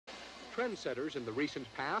trendsetters in the recent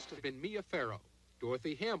past have been Mia Farrow,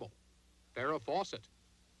 Dorothy Hamill, Farrah Fawcett,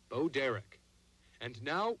 Bo Derek, and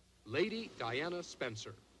now Lady Diana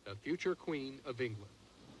Spencer, the future Queen of England.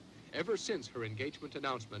 Ever since her engagement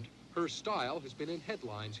announcement, her style has been in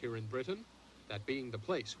headlines here in Britain, that being the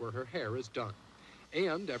place where her hair is done.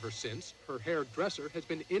 And ever since, her hairdresser has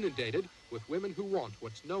been inundated with women who want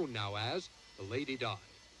what's known now as the Lady Di.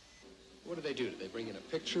 What do? Do they bring in a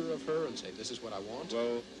picture of her and say, this is what I want?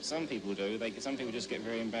 Well, some people do. Some people just get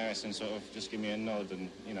very embarrassed and sort of just give me a nod and,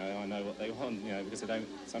 I know what they want, because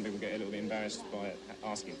some people get a little bit embarrassed by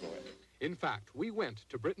asking for it. In fact, we went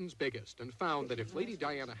to Britain's biggest and found that if Lady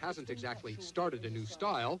Diana hasn't exactly started a new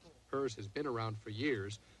style, hers has been around for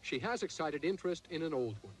years, she has excited interest in an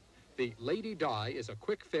old one. The Lady Di is a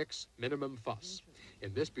quick fix, minimum fuss.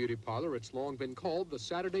 In this beauty parlor, it's long been called the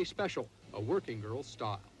Saturday Special, a working girl's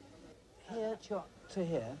style. Here to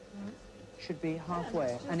here should be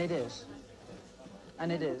halfway, and it is. And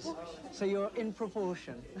it is. So you're in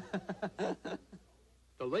proportion. The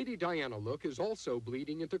Lady Diana look is also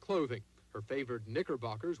bleeding into clothing. Her favored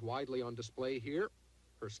knickerbockers widely on display here,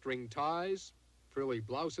 her string ties, frilly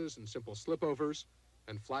blouses and simple slipovers,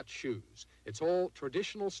 and flat shoes. It's all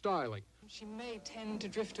traditional styling. She may tend to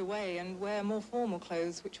drift away and wear more formal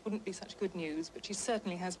clothes, which wouldn't be such good news, but she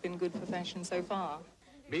certainly has been good for fashion so far.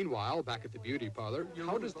 Meanwhile, back at the beauty parlor,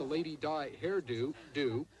 how does the Lady Di hairdo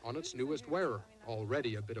do on its newest wearer,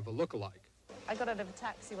 already a bit of a look-alike? I got out of a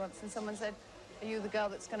taxi once and someone said, "Are you the girl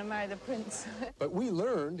that's going to marry the prince?" But we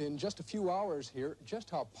learned in just a few hours here just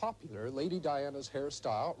how popular Lady Diana's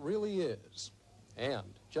hairstyle really is,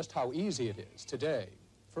 and just how easy it is today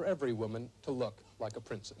for every woman to look like a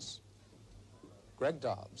princess. Greg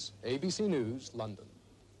Dobbs, ABC News, London.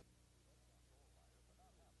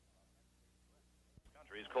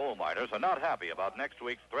 Country's coal miners are not happy about next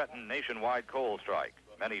week's threatened nationwide coal strike.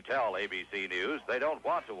 Many tell ABC News they don't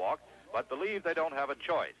want to walk, but believe they don't have a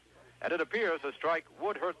choice. And it appears a strike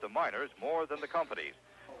would hurt the miners more than the companies.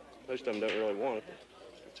 Most of them don't really want it.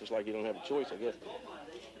 It's just like you don't have a choice, I guess.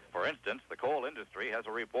 For instance, the coal industry has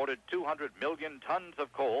a reported 200 million tons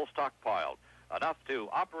of coal stockpiled, enough to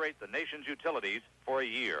operate the nation's utilities for a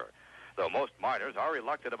year. Though most miners are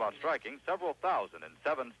reluctant about striking, several thousand in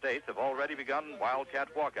 7 states have already begun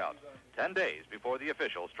wildcat walkouts, 10 days before the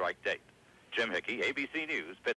official strike date. Jim Hickey, ABC News.